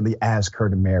 definitely ask her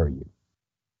to marry you.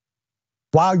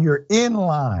 While you're in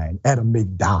line at a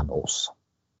McDonald's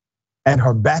and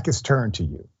her back is turned to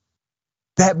you,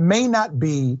 that may not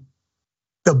be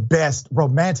the best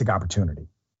romantic opportunity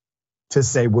to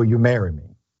say, will you marry me?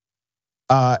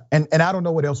 And I don't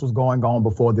know what else was going on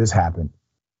before this happened.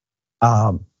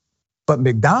 But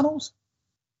McDonald's,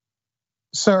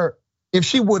 sir, if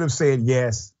she would have said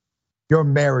yes, your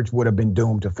marriage would have been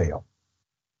doomed to fail.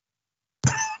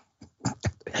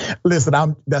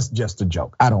 Listen, that's just a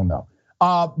joke. I don't know.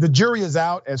 The jury is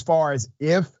out as far as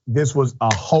if this was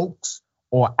a hoax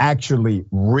or actually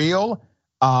real.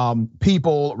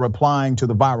 People replying to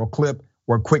the viral clip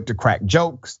were quick to crack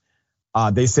jokes.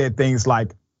 They said things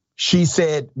like, she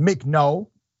said, Mick,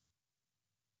 no.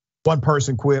 One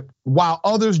person quipped, while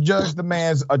others judged the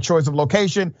man's choice of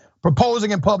location.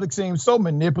 Proposing in public seems so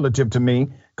manipulative to me,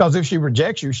 because if she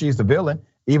rejects you, she's the villain,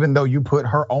 even though you put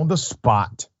her on the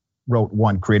spot, wrote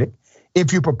one critic.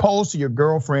 If you propose to your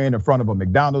girlfriend in front of a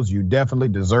McDonald's, you definitely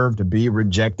deserve to be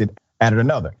rejected, added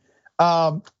another.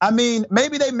 I mean,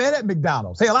 maybe they met at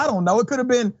McDonald's. Hell, I don't know. It could have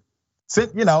been,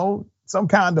 you know, some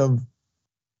kind of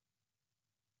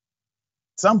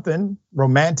something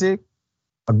romantic,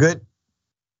 a good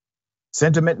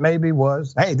sentiment maybe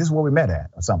was, hey, this is where we met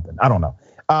at or something. I don't know.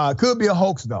 Could be a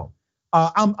hoax though.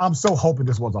 I'm so hoping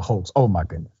this was a hoax. Oh my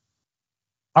goodness.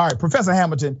 All right, Professor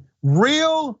Hamilton,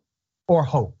 real or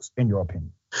hoax in your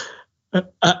opinion?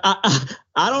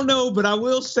 I don't know, but I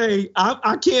will say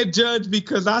I can't judge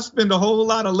because I spend a whole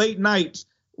lot of late nights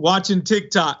watching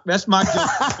TikTok. That's my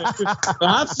judgment.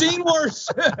 I've seen worse.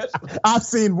 I've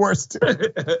seen worse too.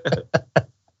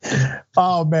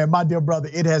 Oh man, my dear brother,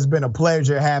 it has been a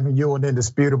pleasure having you on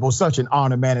Indisputable. Such an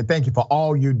honor, man, and thank you for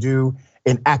all you do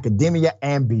in academia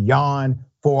and beyond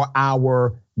for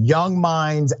our young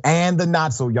minds and the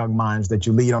not so young minds that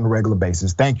you lead on a regular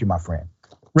basis. Thank you, my friend.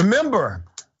 Remember,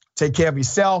 take care of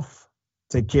yourself,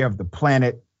 take care of the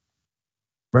planet.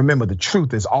 Remember, the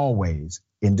truth is always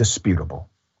indisputable.